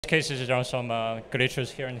cases, there are some glitches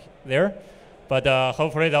here and there, but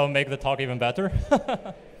hopefully that will make the talk even better.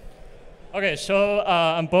 Okay, so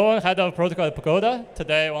I'm Bowen, head of protocol at Pagoda.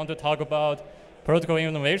 Today I want to talk about protocol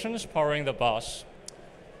innovations powering the BOSS.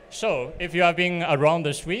 So if you have been around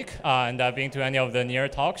this week and have been to any of the near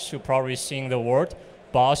talks, you've probably seen the word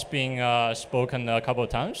BOSS being spoken a couple of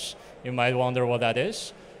times. You might wonder what that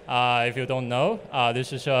is. If you don't know,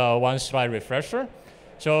 this is a one slide refresher.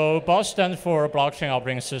 So BOSS stands for Blockchain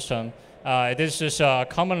Operating System. This is a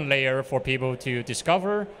common layer for people to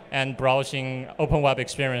discover and browsing open web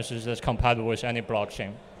experiences that's compatible with any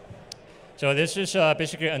blockchain. So this is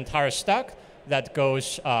basically an entire stack that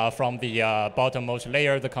goes from the bottommost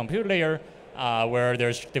layer, the compute layer, where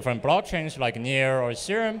there's different blockchains like Near or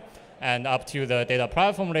Ethereum, and up to the data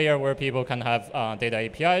platform layer where people can have data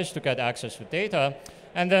APIs to get access to data.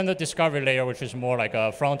 And then the discovery layer, which is more like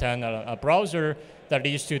a front end, a browser that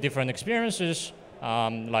leads to different experiences,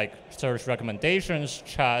 like search recommendations,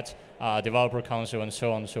 chat, developer console, and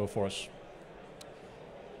so on and so forth.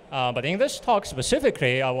 But in this talk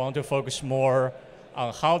specifically, I want to focus more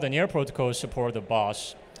on how the Near protocols support the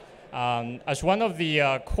BOSS. As one of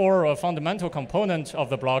the core or fundamental components of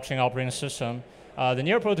the blockchain operating system, the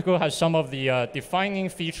Near protocol has some of the defining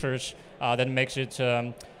features that makes it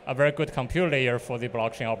a very good compute layer for the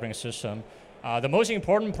blockchain operating system. The most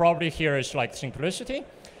important probably here is like simplicity.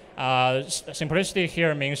 Simplicity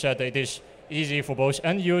here means that it is easy for both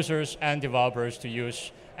end users and developers to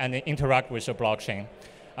use and interact with the blockchain.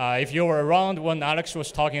 If you were around when Alex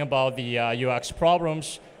was talking about the UX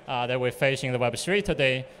problems that we're facing in the Web3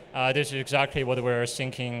 today, this is exactly what we're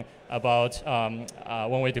thinking about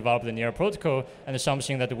when we develop the Near protocol, and it's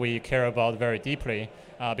something that we care about very deeply.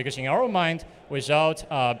 Because in our mind, without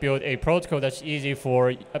build a protocol that's easy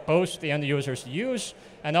for both the end users to use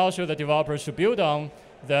and also the developers to build on,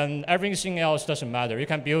 then everything else doesn't matter. You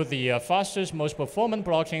can build the fastest, most performant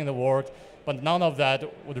blockchain in the world, but none of that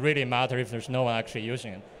would really matter if there's no one actually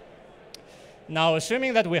using it. Now,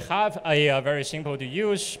 assuming that we have a very simple to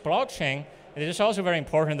use blockchain, it is also very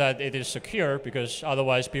important that it is secure, because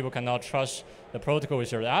otherwise people cannot trust the protocol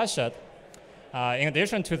with their asset. In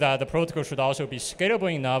addition to that, the protocol should also be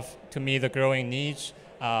scalable enough to meet the growing needs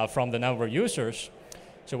from the number of users.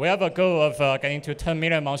 So we have a goal of getting to 10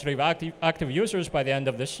 million monthly active users by the end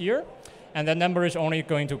of this year. And that number is only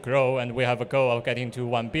going to grow, and we have a goal of getting to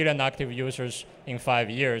 1 billion active users in 5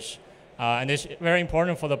 years. And it's very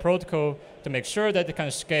important for the protocol to make sure that it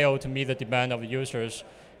can scale to meet the demand of the users,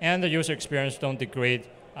 and the user experience don't degrade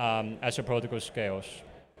as the protocol scales.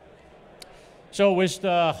 So with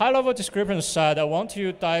the high-level description set, I want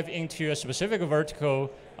to dive into a specific vertical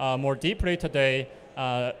more deeply today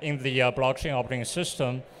in the blockchain operating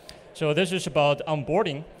system. So this is about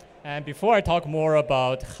onboarding. And before I talk more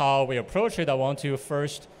about how we approach it, I want to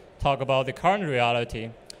first talk about the current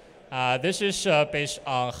reality. This is based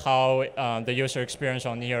on how the user experience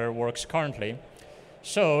on Near works currently.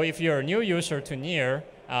 So if you're a new user to Near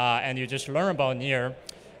and you just learn about Near,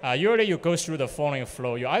 usually you go through the following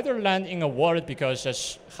flow. You either land in a wallet because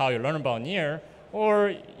that's how you learn about Near,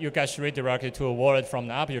 or you get redirected to a wallet from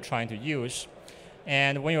the app you're trying to use.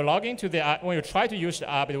 And when you log into the app, when you try to use the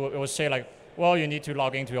app, it will say like, well, you need to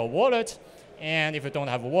log into your wallet. And if you don't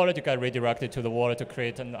have a wallet, you get redirected to the wallet to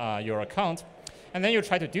create your account. And then you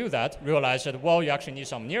try to do that, realize that, well, you actually need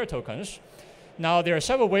some Near tokens. Now, there are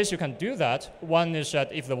several ways you can do that. One is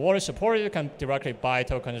that if the wallet is supported, you can directly buy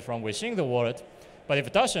tokens from within the wallet. But if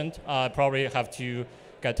it doesn't, probably have to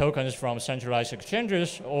get tokens from centralized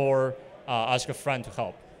exchanges or ask a friend to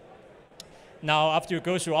help. Now, after you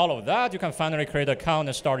go through all of that, you can finally create an account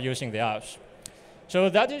and start using the apps. So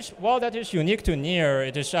that is, while that is unique to Near,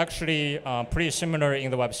 it is actually pretty similar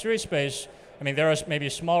in the Web3 space. I mean, there are maybe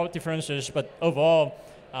small differences, but overall,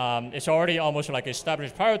 it's already almost like an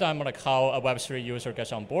established paradigm like how a Web3 user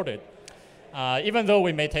gets onboarded. Even though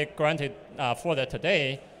we may take granted for that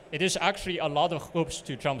today, it is actually a lot of hoops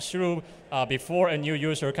to jump through before a new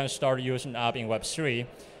user can start using an app in Web3.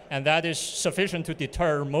 And that is sufficient to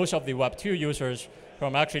deter most of the Web2 users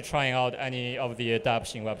from actually trying out any of the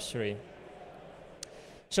dApps in Web3.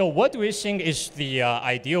 So what do we think is the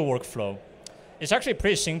ideal workflow? It's actually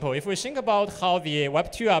pretty simple. If we think about how the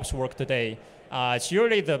Web2 apps work today, it's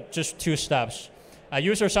usually just two steps. A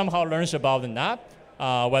user somehow learns about an app,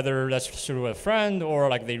 whether that's through a friend or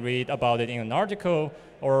like they read about it in an article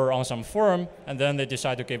or on some forum, and then they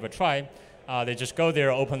decide to give it a try. They just go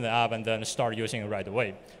there, open the app, and then start using it right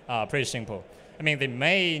away. Pretty simple. I mean, they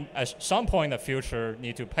may, at some point in the future,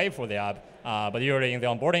 need to pay for the app, but usually in the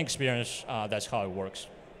onboarding experience, that's how it works.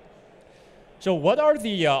 So what are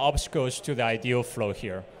the obstacles to the ideal flow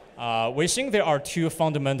here? We think there are two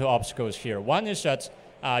fundamental obstacles here. One is that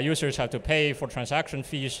users have to pay for transaction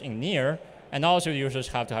fees in Near, and also users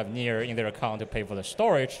have to have Near in their account to pay for the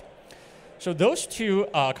storage. So those two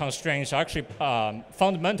constraints are actually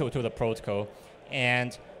fundamental to the protocol.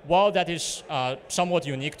 And while that is somewhat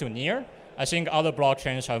unique to Near, I think other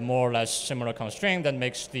blockchains have more or less similar constraint that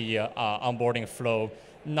makes the onboarding flow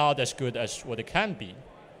not as good as what it can be.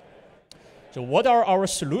 So what are our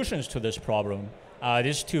solutions to this problem? It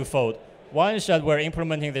is twofold. One is that we're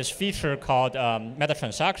implementing this feature called meta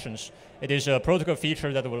transactions. It is a protocol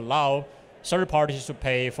feature that will allow third parties to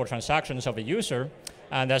pay for transactions of a user,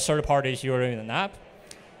 and that third party is using an app.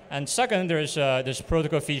 And second, there's this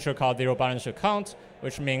protocol feature called zero balance account,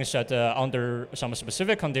 which means that under some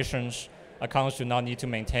specific conditions, accounts do not need to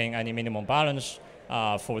maintain any minimum balance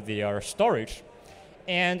for their storage.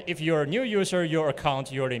 And if you're a new user, your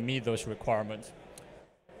account, you already meet those requirements.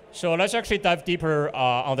 So let's actually dive deeper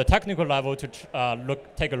on the technical level to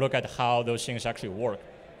take a look at how those things actually work.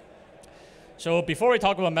 So before we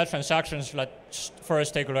talk about meta transactions, let's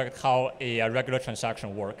first take a look at how a regular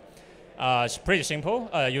transaction works. It's pretty simple.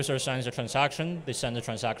 A user sends a transaction, they send the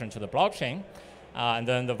transaction to the blockchain, and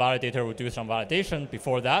then the validator will do some validation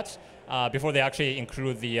before that. Before they actually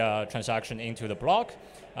include the transaction into the block,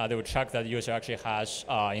 they will check that the user actually has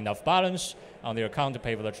enough balance on their account to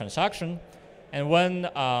pay for the transaction.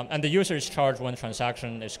 And the user is charged when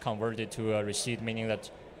transaction is converted to a receipt, meaning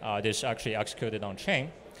that it is actually executed on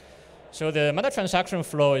chain. So the meta transaction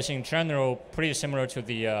flow is in general pretty similar to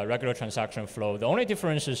the regular transaction flow. The only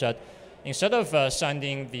difference is that instead of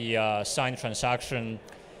sending the signed transaction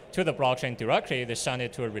to the blockchain directly, they send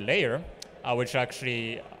it to a relayer, which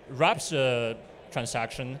actually wraps the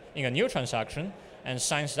transaction in a new transaction and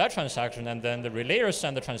signs that transaction, and then the relayer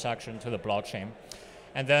sends the transaction to the blockchain.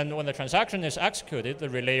 And then when the transaction is executed, the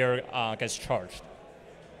relayer gets charged.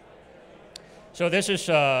 So this is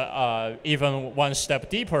even one step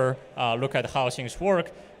deeper look at how things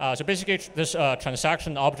work. So basically, this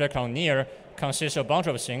transaction object on Near consists of a bunch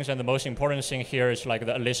of things, and the most important thing here is like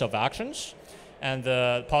the list of actions. And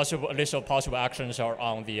the list of possible actions are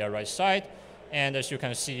on the right side. And as you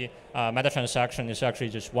can see, meta transaction is actually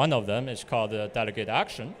just one of them. It's called the delegate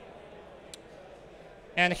action.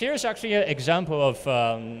 And here's actually an example of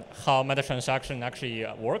how meta transaction actually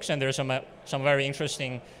works. And there's some very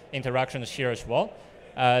interesting interactions here as well.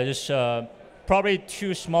 It's probably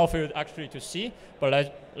too small for you actually to see,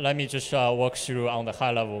 but let me just walk through on the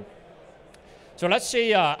high level. So let's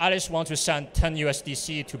say Alice wants to send 10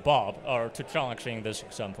 USDC to Bob, or to John actually in this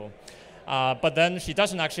example. But then she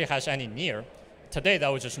doesn't actually has any Near. Today,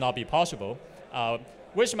 that would just not be possible.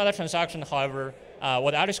 With meta transaction, however,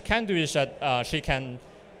 what Alice can do is that she can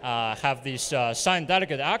have this signed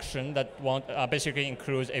delegate action that basically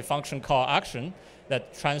includes a function call action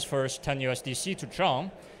that transfers 10 USDC to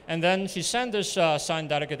John. And then she sends this signed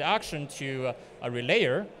delegate action to a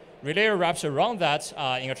relayer. Relayer wraps around that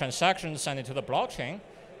in a transaction, send it to the blockchain.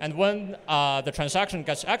 And when the transaction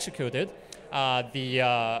gets executed,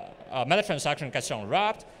 the meta transaction gets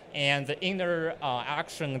unwrapped, and the inner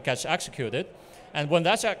action gets executed. And when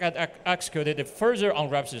that's executed, it further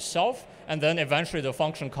unwraps itself, and then eventually the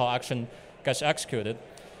function call action gets executed.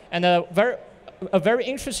 And a very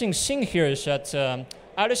interesting thing here is that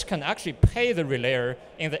Alice can actually pay the relayer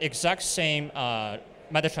in the exact same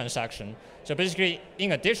meta transaction. So basically,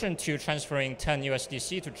 in addition to transferring 10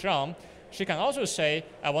 USDC to John, she can also say,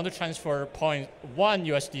 I want to transfer 0.1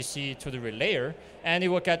 USDC to the relayer, and it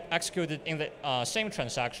will get executed in the same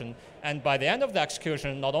transaction. And by the end of the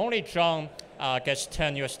execution, not only John gets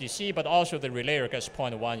 10 USDC, but also the relayer gets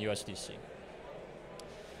 0.1 USDC.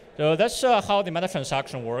 So that's how the meta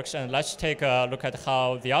transaction works, and let's take a look at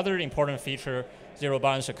how the other important feature, zero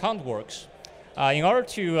balance account, works. In order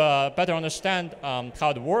to better understand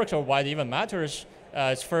how it works or why it even matters,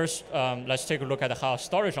 first, let's take a look at how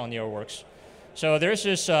storage on Near works. So there's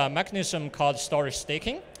this mechanism called storage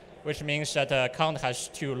staking, which means that the account has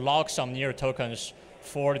to lock some Near tokens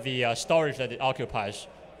for the storage that it occupies.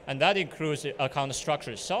 And that includes the account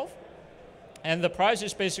structure itself. And the price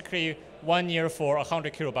is basically 1 Near for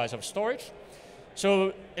 100 kilobytes of storage.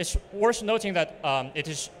 So it's worth noting that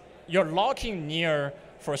you're locking Near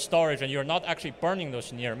for storage, and you're not actually burning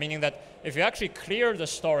those Near, meaning that if you actually clear the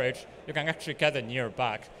storage, you can actually get the Near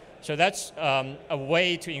back. So that's a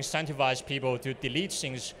way to incentivize people to delete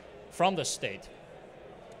things from the state.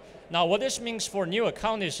 Now, what this means for a new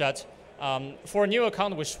account is that for a new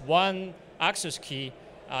account with one access key,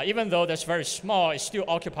 even though that's very small, it still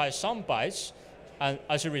occupies some bytes. And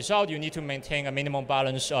as a result, you need to maintain a minimum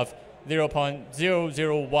balance of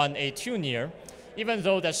 0.00182 Near. Even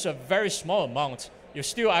though that's a very small amount, you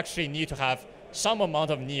still actually need to have some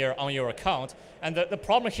amount of near on your account. And the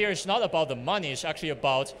problem here is not about the money, it's actually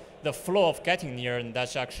about the flow of getting near, and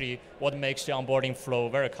that's actually what makes the onboarding flow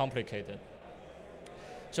very complicated.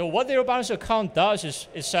 So what the balance account does is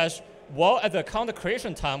it says, well, at the account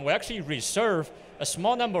creation time, we actually reserve a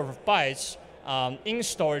small number of bytes in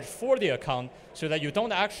storage for the account so that you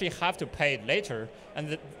don't actually have to pay it later.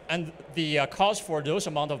 And the cost for those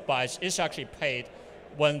amount of bytes is actually paid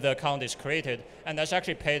when the account is created, and that's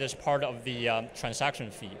actually paid as part of the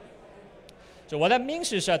transaction fee. So what that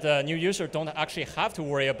means is that the new user don't actually have to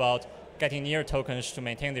worry about getting near tokens to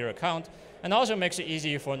maintain their account, and also makes it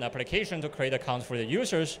easy for an application to create accounts for the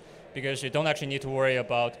users because you don't actually need to worry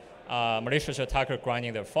about malicious attacker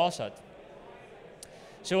grinding their faucet.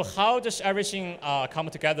 So how does everything come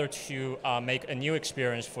together to make a new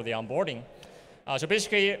experience for the onboarding? So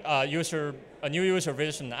basically, a new user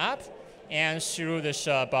visits an app, and through this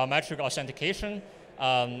biometric authentication,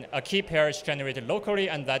 a key pair is generated locally,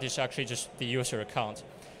 and that is actually just the user account.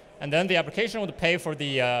 And then the application would pay for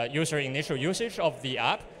the user initial usage of the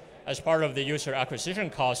app as part of the user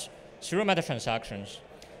acquisition cost through meta transactions.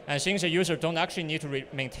 And since the user don't actually need to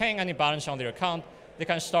maintain any balance on their account, they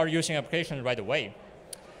can start using application right away.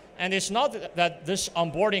 And it's not that this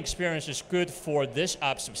onboarding experience is good for this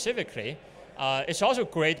app specifically. It's also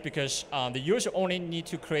great because the user only need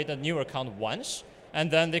to create a new account once,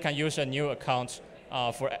 and then they can use a new account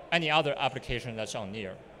for any other application that's on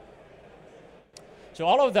Near. So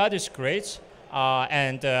all of that is great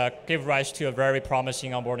and give rise to a very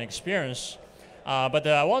promising onboarding experience. But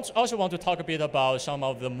I also want to talk a bit about some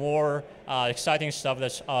of the more exciting stuff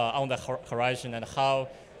that's on the horizon and how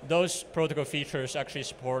those protocol features actually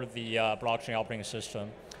support the blockchain operating system.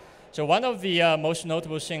 So one of the most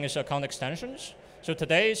notable things is account extensions. So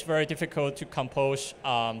today it's very difficult to compose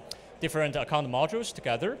different account modules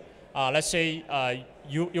together. Let's say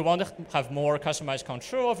you want to have more customized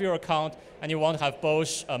control of your account, and you want to have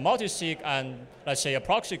both a multi-sig and, let's say, a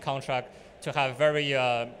proxy contract to have very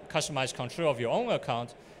customized control of your own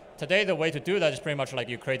account. Today, the way to do that is pretty much like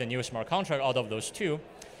you create a new smart contract out of those two,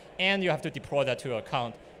 and you have to deploy that to your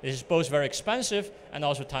account. This is both very expensive and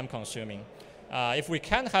also time-consuming. If we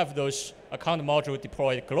can have those account modules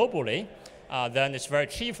deployed globally, then it's very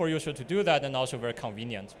cheap for users to do that and also very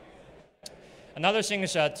convenient. Another thing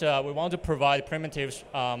is that we want to provide primitives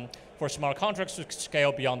for smart contracts to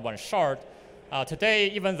scale beyond one shard. Today,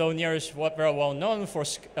 even though Near is very well known for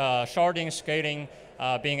sharding, scaling,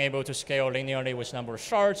 being able to scale linearly with number of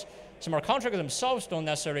shards, smart contracts themselves don't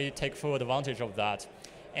necessarily take full advantage of that.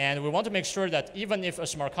 And we want to make sure that even if a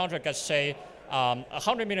smart contract gets, say,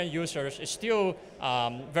 100 million users, it's still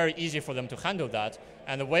very easy for them to handle that.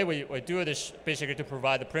 And the way we do it is basically to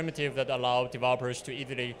provide the primitive that allow developers to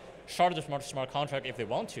easily shard the smart contract if they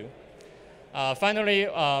want to. Finally,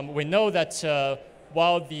 we know that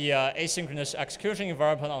while the asynchronous execution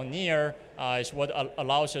environment on Near is what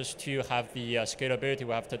allows us to have the scalability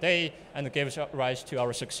we have today and gives rise to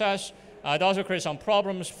our success, it also creates some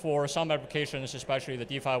problems for some applications, especially the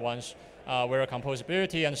DeFi ones, where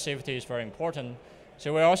composability and safety is very important.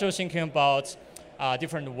 So we're also thinking about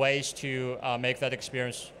different ways to make that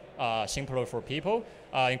experience simpler for people,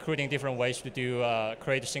 including different ways to do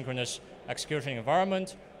create a synchronous execution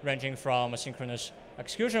environment, ranging from a synchronous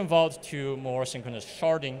execution vault to more synchronous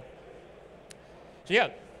sharding. So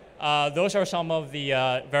yeah, those are some of the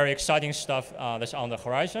very exciting stuff that's on the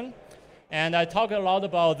horizon. And I talked a lot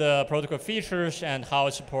about the protocol features and how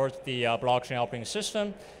it supports the blockchain operating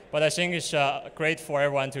system, but I think it's great for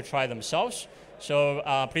everyone to try themselves. So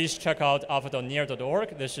please check out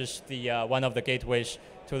alpha.near.org. This is the one of the gateways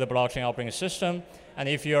to the blockchain operating system. And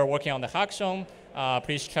if you're working on the hackathon,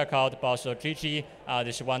 please check out boss.gg.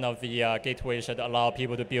 This is one of the gateways that allow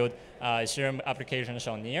people to build Ethereum applications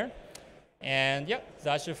on Near. And yeah,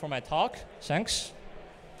 that's it for my talk. Thanks.